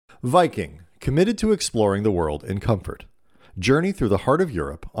Viking, committed to exploring the world in comfort. Journey through the heart of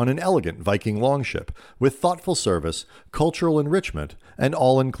Europe on an elegant Viking longship with thoughtful service, cultural enrichment, and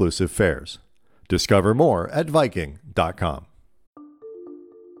all-inclusive fares. Discover more at Viking.com.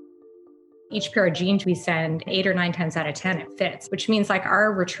 Each pair of jeans we send 8 or 9 times out of 10, it fits, which means like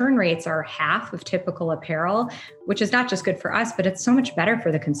our return rates are half of typical apparel, which is not just good for us, but it's so much better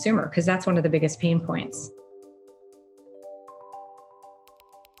for the consumer because that's one of the biggest pain points.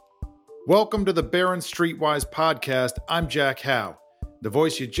 Welcome to the Barron Streetwise podcast. I'm Jack Howe. The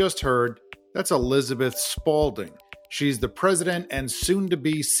voice you just heard, that's Elizabeth Spaulding. She's the president and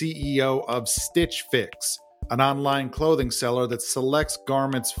soon-to-be CEO of Stitch Fix, an online clothing seller that selects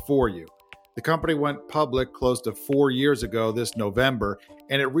garments for you. The company went public close to 4 years ago this November,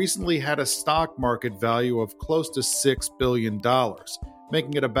 and it recently had a stock market value of close to $6 billion,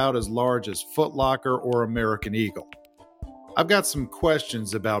 making it about as large as Foot Locker or American Eagle. I've got some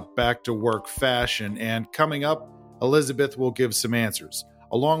questions about back-to-work fashion, and coming up, Elizabeth will give some answers,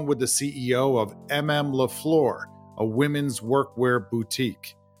 along with the CEO of LaFleur, a women's workwear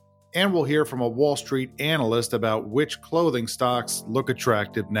boutique. And we'll hear from a Wall Street analyst about which clothing stocks look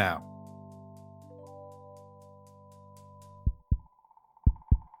attractive now.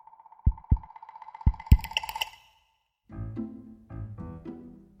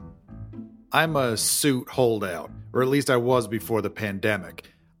 I'm a suit holdout, or at least I was before the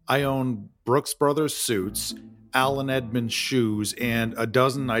pandemic. I own Brooks Brothers suits, Allen Edmonds shoes, and a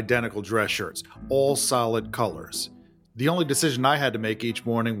dozen identical dress shirts, all solid colors. The only decision I had to make each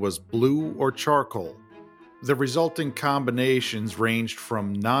morning was blue or charcoal. The resulting combinations ranged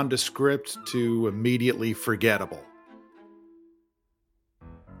from nondescript to immediately forgettable.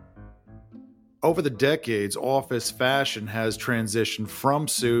 Over the decades, office fashion has transitioned from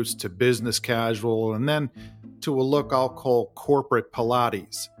suits to business casual and then to a look I'll call corporate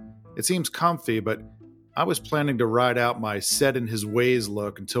Pilates. It seems comfy, but I was planning to ride out my set-in-his-ways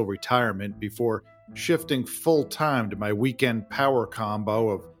look until retirement before shifting full-time to my weekend power combo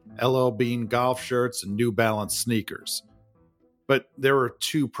of LL Bean golf shirts and New Balance sneakers. But there are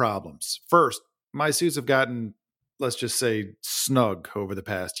two problems. First, my suits have gotten, let's just say, snug over the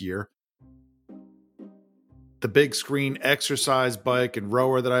past year. The big screen exercise bike and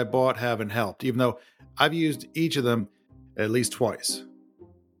rower that I bought haven't helped, even though I've used each of them at least twice.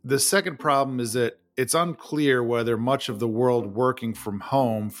 The second problem is that it's unclear whether much of the world working from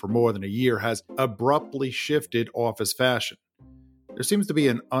home for more than a year has abruptly shifted office fashion. There seems to be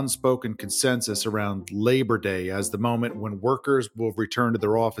an unspoken consensus around Labor Day as the moment when workers will return to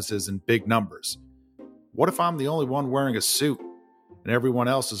their offices in big numbers. What if I'm the only one wearing a suit and everyone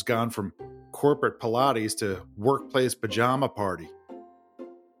else has gone from corporate Pilates to workplace pajama party?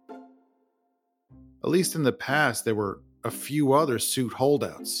 At least in the past, there were a few other suit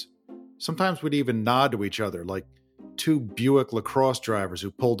holdouts. Sometimes we'd even nod to each other, like two Buick LaCrosse drivers who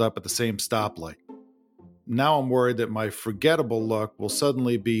pulled up at the same stoplight. Now I'm worried that my forgettable look will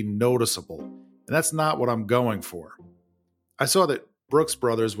suddenly be noticeable, and that's not what I'm going for. I saw that Brooks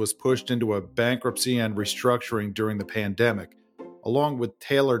Brothers was pushed into a bankruptcy and restructuring during the pandemic, along with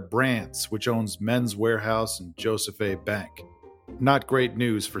Tailored Brands, which owns Men's Warehouse and Joseph A. Bank. Not great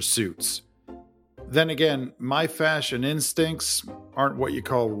news for suits. Then again, my fashion instincts aren't what you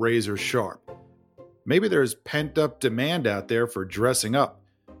call razor sharp. Maybe there's pent-up demand out there for dressing up,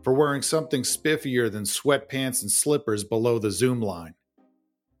 for wearing something spiffier than sweatpants and slippers below the Zoom line.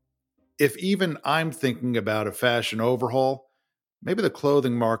 If even I'm thinking about a fashion overhaul, maybe the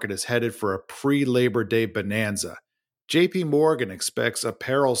clothing market is headed for a pre-Labor Day bonanza. JP Morgan expects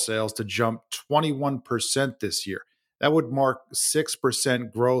apparel sales to jump 21% this year. That would mark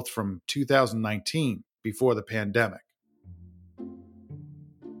 6% growth from 2019, before the pandemic.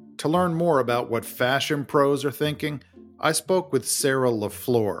 To learn more about what fashion pros are thinking, I spoke with Sarah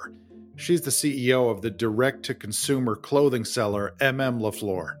LaFleur. She's the CEO of the direct-to-consumer clothing seller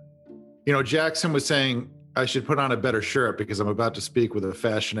LaFleur. You know, Jackson was saying I should put on a better shirt because I'm about to speak with a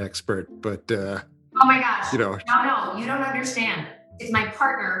fashion expert, but oh my gosh. No, you don't understand. It's my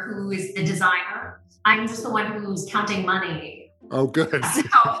partner who is the designer. I'm just the one who's counting money. Oh, good. So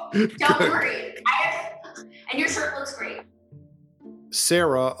don't worry. And your shirt looks great.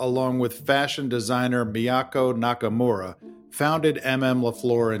 Sarah, along with fashion designer Miyako Nakamura, founded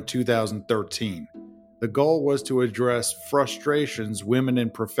LaFleur in 2013. The goal was to address frustrations women in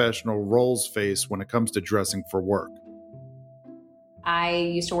professional roles face when it comes to dressing for work. I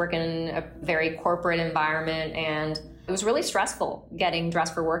used to work in a very corporate environment, and it was really stressful getting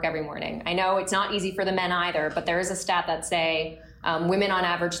dressed for work every morning. I know it's not easy for the men either, but there is a stat that say women on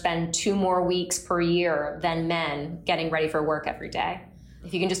average spend 2 more weeks per year than men getting ready for work every day.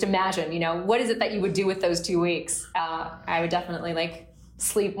 if you can just imagine, what is it that you would do with those 2 weeks? I would definitely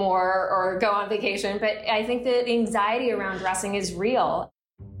sleep more or go on vacation. But I think that the anxiety around dressing is real.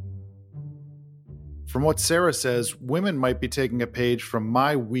 From what Sarah says, women might be taking a page from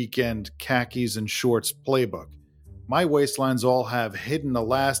my weekend khakis and shorts playbook. My waistlines all have hidden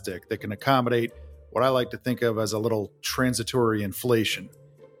elastic that can accommodate what I like to think of as a little transitory inflation.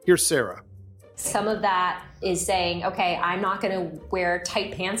 Here's Sarah. Some of that is saying, okay, I'm not going to wear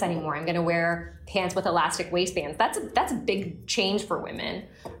tight pants anymore. I'm going to wear pants with elastic waistbands. That's a big change for women.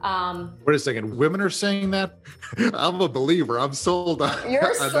 Wait a second. Women are saying that? I'm a believer. I'm sold on,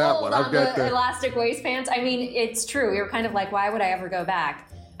 You're sold that one. on the elastic waistbands. I mean, it's true. You're kind of like, why would I ever go back?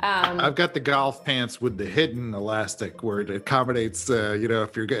 I've got the golf pants with the hidden elastic where it accommodates,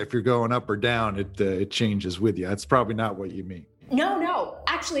 if you're going up or down, it changes with you. That's probably not what you mean. No.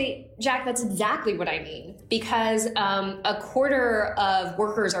 Actually, Jack, that's exactly what I mean. Because a quarter of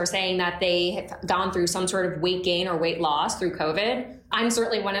workers are saying that they have gone through some sort of weight gain or weight loss through COVID. I'm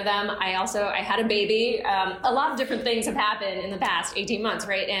certainly one of them. I had a baby. A lot of different things have happened in the past 18 months,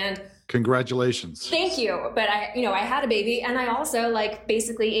 right? And congratulations. Thank you. But I had a baby, and I also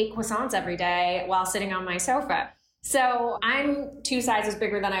basically ate croissants every day while sitting on my sofa. So I'm 2 sizes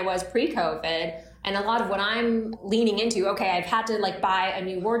bigger than I was pre-COVID. And a lot of what I'm leaning into, okay, I've had to buy a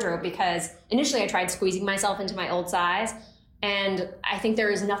new wardrobe because initially I tried squeezing myself into my old size. And I think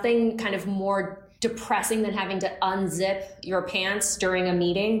there is nothing kind of more depressing than having to unzip your pants during a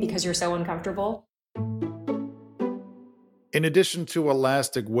meeting because you're so uncomfortable. In addition to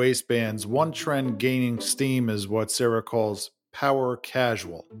elastic waistbands, one trend gaining steam is what Sarah calls power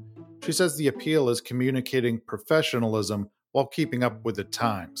casual. She says the appeal is communicating professionalism while keeping up with the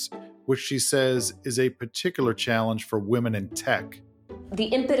times, which she says is a particular challenge for women in tech. The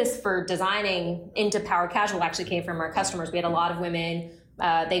impetus for designing into power casual actually came from our customers. We had a lot of women,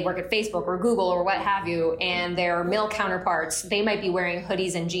 they work at Facebook or Google or what have you, and their male counterparts, they might be wearing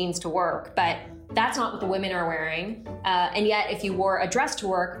hoodies and jeans to work, but that's not what the women are wearing. And yet, if you wore a dress to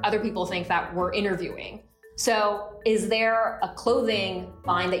work, other people think that we're interviewing. So is there a clothing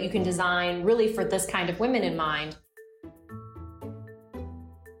line that you can design really for this kind of women in mind?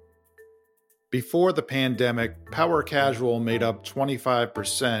 Before the pandemic, power casual made up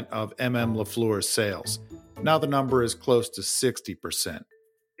 25% of LaFleur's sales. Now the number is close to 60%.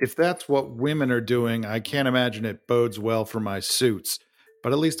 If that's what women are doing, I can't imagine it bodes well for my suits.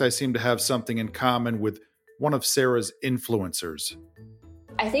 But at least I seem to have something in common with one of Sarah's influencers.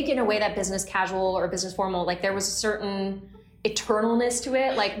 I think in a way that business casual or business formal, there was a certain eternalness to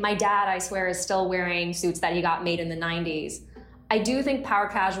it. My dad, I swear, is still wearing suits that he got made in the 90s. I do think power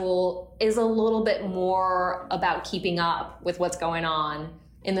casual is a little bit more about keeping up with what's going on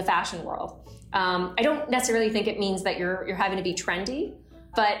in the fashion world. I don't necessarily think it means that you're having to be trendy,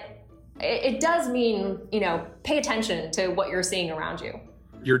 but it does mean, pay attention to what you're seeing around you.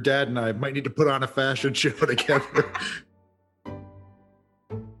 Your dad and I might need to put on a fashion show together.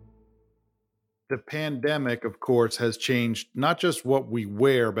 The pandemic, of course, has changed not just what we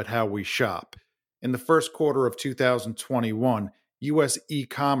wear, but how we shop. In the first quarter of 2021, U.S.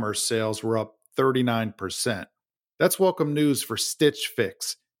 e-commerce sales were up 39%. That's welcome news for Stitch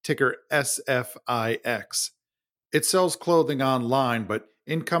Fix, ticker SFIX. It sells clothing online, but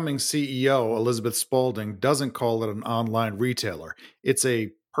incoming CEO Elizabeth Spaulding doesn't call it an online retailer. It's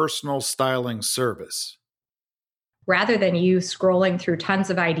a personal styling service. Rather than you scrolling through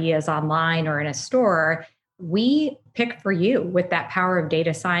tons of ideas online or in a store, we pick for you with that power of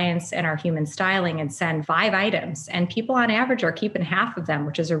data science and our human styling and send 5 items. And people on average are keeping half of them,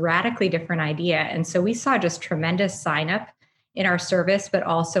 which is a radically different idea. And so we saw just tremendous sign up in our service, but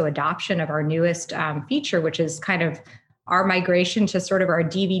also adoption of our newest feature, which is kind of our migration to sort of our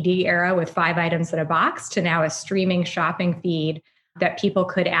DVD era with 5 items in a box to now a streaming shopping feed that people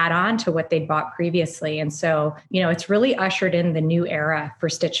could add on to what they'd bought previously. And so, it's really ushered in the new era for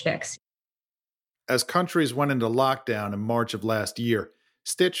Stitch Fix. As countries went into lockdown in March of last year,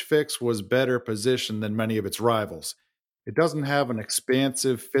 Stitch Fix was better positioned than many of its rivals. It doesn't have an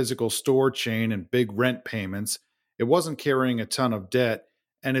expansive physical store chain and big rent payments. It wasn't carrying a ton of debt,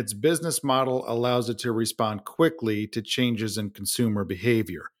 and its business model allows it to respond quickly to changes in consumer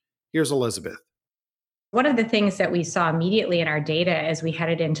behavior. Here's Elizabeth. One of the things that we saw immediately in our data as we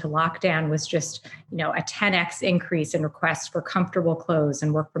headed into lockdown was just, a 10x increase in requests for comfortable clothes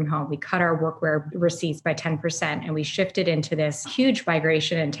and work from home. We cut our workwear receipts by 10%, and we shifted into this huge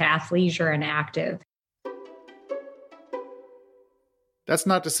migration into athleisure and active. That's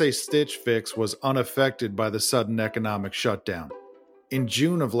not to say Stitch Fix was unaffected by the sudden economic shutdown. In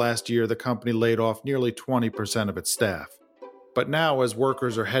June of last year, the company laid off nearly 20% of its staff. But now, as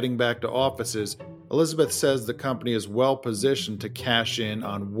workers are heading back to offices, Elizabeth says the company is well positioned to cash in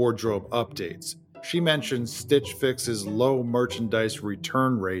on wardrobe updates. She mentions Stitch Fix's low merchandise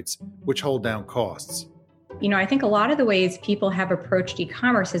return rates, which hold down costs. I think a lot of the ways people have approached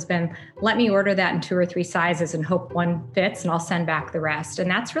e-commerce has been, let me order that in 2 or 3 sizes and hope one fits and I'll send back the rest. And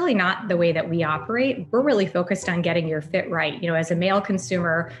that's really not the way that we operate. We're really focused on getting your fit right. As a male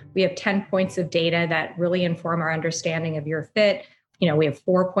consumer, we have 10 points of data that really inform our understanding of your fit. We have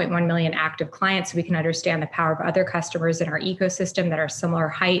 4.1 million active clients, so we can understand the power of other customers in our ecosystem that are similar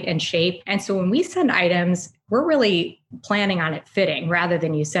height and shape. And so when we send items, we're really planning on it fitting rather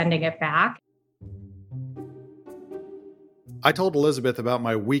than you sending it back. I told Elizabeth about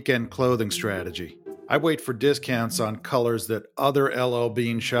my weekend clothing strategy. I wait for discounts on colors that other LL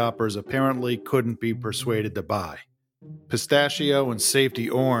Bean shoppers apparently couldn't be persuaded to buy. Pistachio and safety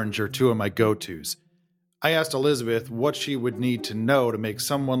orange are 2 of my go-tos. I asked Elizabeth what she would need to know to make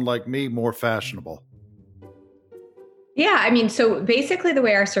someone like me more fashionable. Yeah, so basically the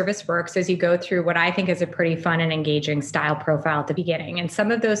way our service works is you go through what I think is a pretty fun and engaging style profile at the beginning. And some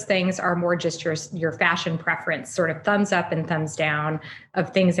of those things are more just your fashion preference, sort of thumbs up and thumbs down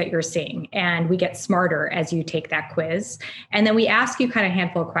of things that you're seeing. And we get smarter as you take that quiz. And then we ask you kind of a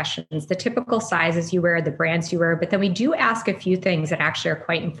handful of questions, the typical sizes you wear, the brands you wear, but then we do ask a few things that actually are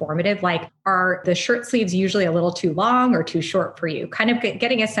quite informative, like are the shirt sleeves usually a little too long or too short for you? Kind of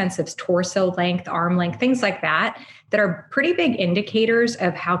getting a sense of torso length, arm length, things like that are pretty big indicators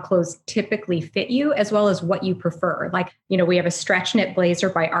of how clothes typically fit you, as well as what you prefer. Like, we have a stretch knit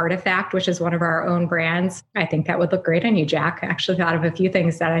blazer by Artifact, which is one of our own brands. I think that would look great on you, Jack. I actually thought of a few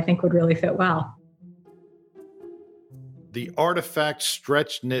things that I think would really fit well. The Artifact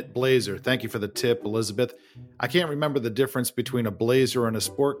stretch knit blazer. Thank you for the tip, Elizabeth. I can't remember the difference between a blazer and a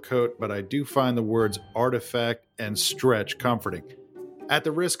sport coat, but I do find the words artifact and stretch comforting. At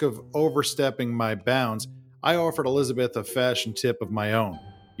the risk of overstepping my bounds, I offered Elizabeth a fashion tip of my own.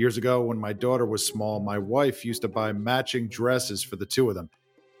 Years ago, when my daughter was small, my wife used to buy matching dresses for the 2 of them,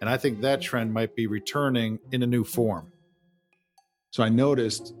 and I think that trend might be returning in a new form. So I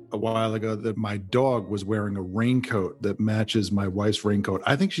noticed a while ago that my dog was wearing a raincoat that matches my wife's raincoat.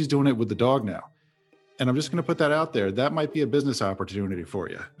 I think she's doing it with the dog now. And I'm just going to put that out there. That might be a business opportunity for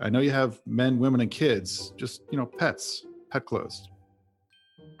you. I know you have men, women, and kids, just, pets, pet clothes.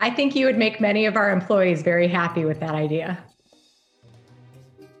 I think you would make many of our employees very happy with that idea.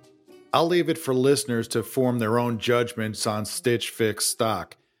 I'll leave it for listeners to form their own judgments on Stitch Fix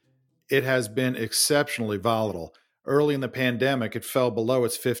stock. It has been exceptionally volatile. Early in the pandemic, it fell below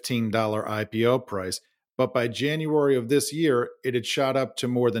its $15 IPO price, but by January of this year, it had shot up to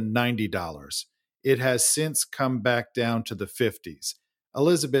more than $90. It has since come back down to the 50s.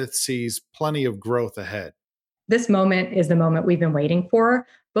 Elizabeth sees plenty of growth ahead. This moment is the moment we've been waiting for,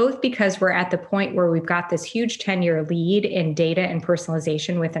 both because we're at the point where we've got this huge 10-year lead in data and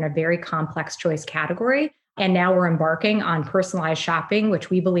personalization within a very complex choice category. And now we're embarking on personalized shopping, which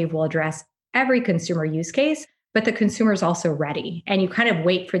we believe will address every consumer use case, but the consumer is also ready. And you kind of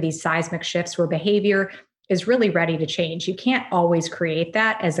wait for these seismic shifts where behavior is really ready to change. You can't always create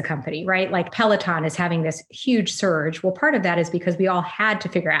that as a company, right? Like Peloton is having this huge surge. Well, part of that is because we all had to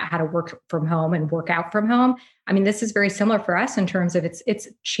figure out how to work from home and work out from home. This is very similar for us in terms of it's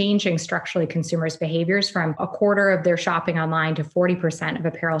changing structurally consumers' behaviors from a quarter of their shopping online to 40% of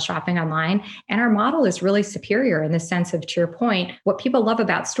apparel shopping online. And our model is really superior in the sense of, to your point, what people love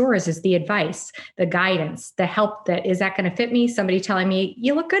about stores is the advice, the guidance, the help that is that going to fit me? Somebody telling me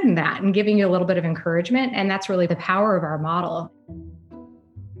you look good in that and giving you a little bit of encouragement. And that's really the power of our model.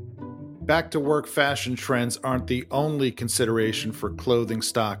 Back to work fashion trends aren't the only consideration for clothing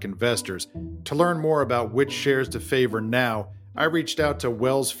stock investors. To learn more about which shares to favor now, I reached out to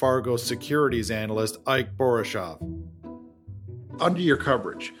Wells Fargo securities analyst Ike Borishoff. Under your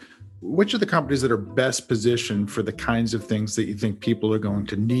coverage, which are the companies that are best positioned for the kinds of things that you think people are going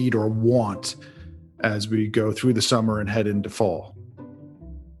to need or want as we go through the summer and head into fall?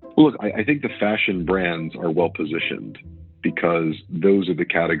 Well, look, I think the fashion brands are well positioned, because those are the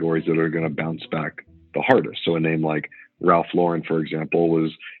categories that are going to bounce back the hardest. So a name like Ralph Lauren, for example,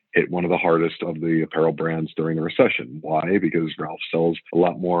 was hit one of the hardest of the apparel brands during the recession. Why? Because Ralph sells a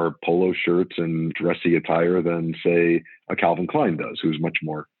lot more polo shirts and dressy attire than, say, a Calvin Klein does, who's much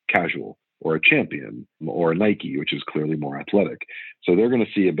more casual, or a Champion, or a Nike, which is clearly more athletic. So they're going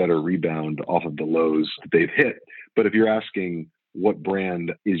to see a better rebound off of the lows that they've hit. But if you're asking what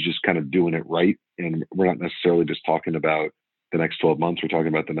brand is just kind of doing it right, and we're not necessarily just talking about the next 12 months. We're talking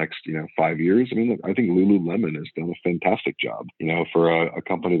about the next, 5 years. I mean, look, I think Lululemon has done a fantastic job, for a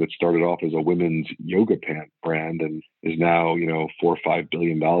company that started off as a women's yoga pant brand and is now, $4 or $5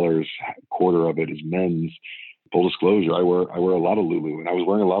 billion. Quarter of it is men's. Full disclosure, I wear a lot of Lulu, and I was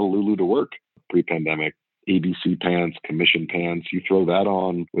wearing a lot of Lulu to work pre-pandemic. ABC pants, commission pants. You throw that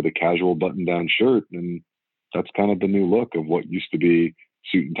on with a casual button-down shirt, and that's kind of the new look of what used to be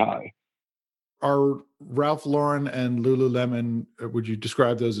suit and tie. Are Ralph Lauren and Lululemon, would you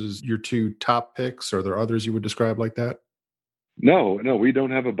describe those as your two top picks? Are there others you would describe like that? No, we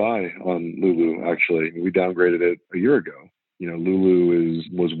don't have a buy on Lulu, actually. We downgraded it a year ago. Lulu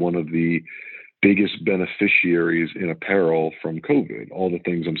was one of the biggest beneficiaries in apparel from COVID. All the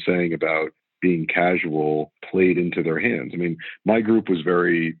things I'm saying about being casual played into their hands. I mean, my group was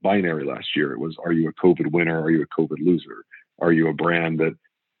very binary last year. It was, are you a COVID winner? Are you a COVID loser? Are you a brand that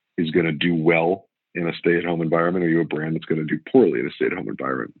is going to do well in a stay-at-home environment? Or are you a brand that's going to do poorly in a stay-at-home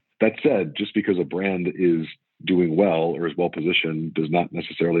environment? That said, just because a brand is doing well or is well-positioned does not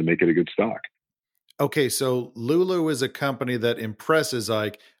necessarily make it a good stock. Okay, so Lulu is a company that impresses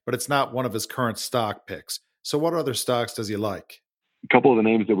Ike, but it's not one of his current stock picks. So what other stocks does he like? A couple of the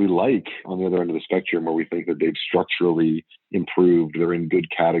names that we like on the other end of the spectrum where we think that they've structurally improved, they're in good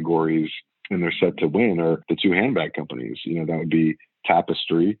categories, and they're set to win are the two handbag companies. That would be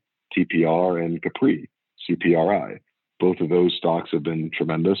Tapestry, TPR, and Capri, CPRI. Both of those stocks have been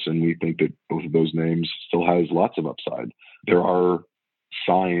tremendous, and we think that both of those names still has lots of upside. There are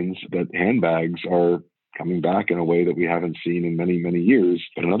signs that handbags are coming back in a way that we haven't seen in many, many years.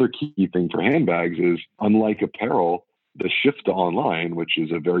 But another key thing for handbags is, unlike apparel, the shift to online, which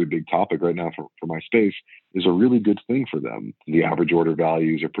is a very big topic right now for my space, is a really good thing for them. The average order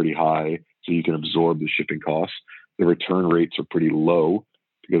values are pretty high, so you can absorb the shipping costs. The return rates are pretty low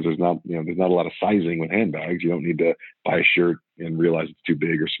because there's not a lot of sizing with handbags. You don't need to buy a shirt and realize it's too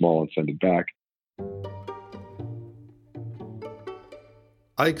big or small and send it back.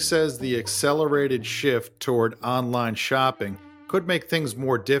 Ike says the accelerated shift toward online shopping could make things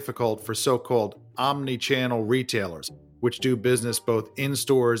more difficult for so-called omni-channel retailers, which do business both in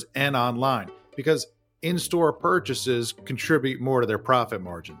stores and online, because in-store purchases contribute more to their profit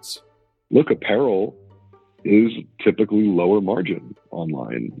margins. Look, apparel is typically lower margin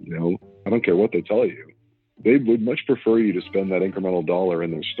online. I don't care what they tell you. They would much prefer you to spend that incremental dollar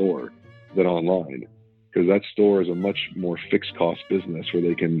in their store than online, because that store is a much more fixed cost business where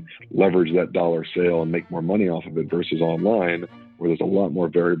they can leverage that dollar sale and make more money off of it versus online, where there's a lot more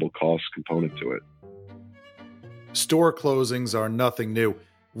variable cost component to it. Store closings are nothing new.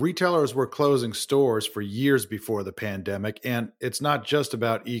 Retailers were closing stores for years before the pandemic, and it's not just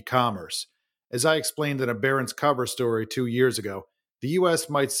about e-commerce. As I explained in a Barron's cover story 2 years ago, the U.S.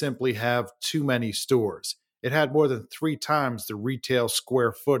 might simply have too many stores. It had more than 3 times the retail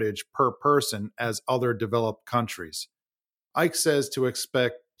square footage per person as other developed countries. Ike says to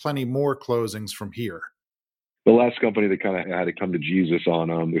expect plenty more closings from here. The last company that kind of had to come to Jesus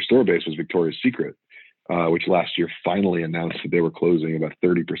on their store base was Victoria's Secret, which last year finally announced that they were closing about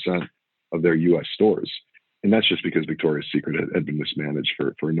 30% of their U.S. stores. And that's just because Victoria's Secret had been mismanaged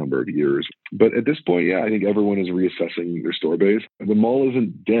for a number of years. But at this point, I think everyone is reassessing their store base. The mall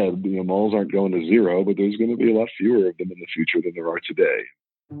isn't dead. Malls aren't going to zero, but there's going to be a lot fewer of them in the future than there are today.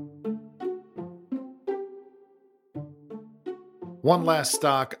 One last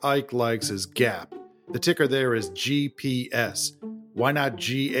stock Ike likes is Gap. The ticker there is GPS. Why not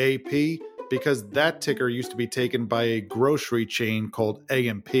GAP? Because that ticker used to be taken by a grocery chain called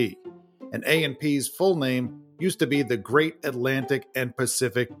A&P. And A&P's full name used to be the Great Atlantic and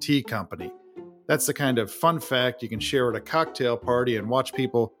Pacific Tea Company. That's the kind of fun fact you can share at a cocktail party and watch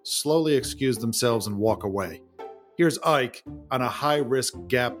people slowly excuse themselves and walk away. Here's Ike on a high-risk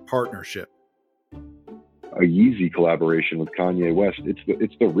Gap partnership. A Yeezy collaboration with Kanye West.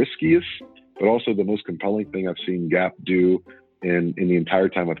 It's the riskiest, but also the most compelling thing I've seen Gap do in the entire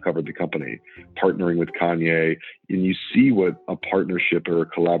time I've covered the company, partnering with Kanye. And you see what a partnership or a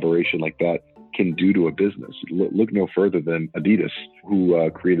collaboration like that can do to a business. Look no further than Adidas, who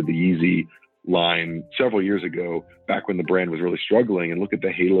created the Yeezy line several years ago, back when the brand was really struggling, and look at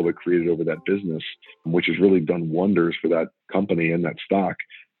the halo it created over that business, which has really done wonders for that company and that stock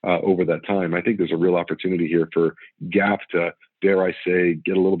over that time. I think there's a real opportunity here for Gap to, dare I say,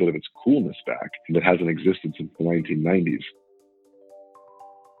 get a little bit of its coolness back that hasn't existed since the 1990s.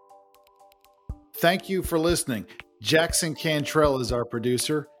 Thank you for listening. Jackson Cantrell is our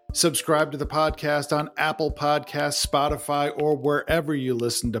producer. Subscribe to the podcast on Apple Podcasts, Spotify, or wherever you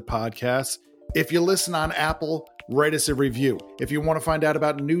listen to podcasts. If you listen on Apple, write us a review. If you want to find out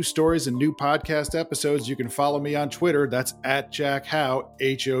about news stories and new podcast episodes, you can follow me on Twitter. That's at Jack Hough,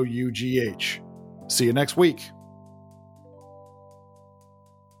 Hough. See you next week.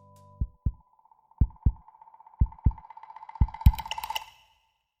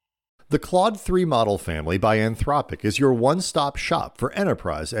 The Claude 3 model family by Anthropic is your one-stop shop for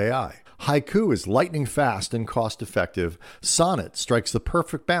enterprise AI. Haiku is lightning fast and cost-effective, Sonnet strikes the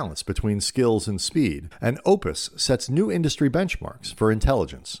perfect balance between skills and speed, and Opus sets new industry benchmarks for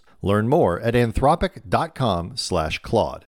intelligence. Learn more at anthropic.com/Claude.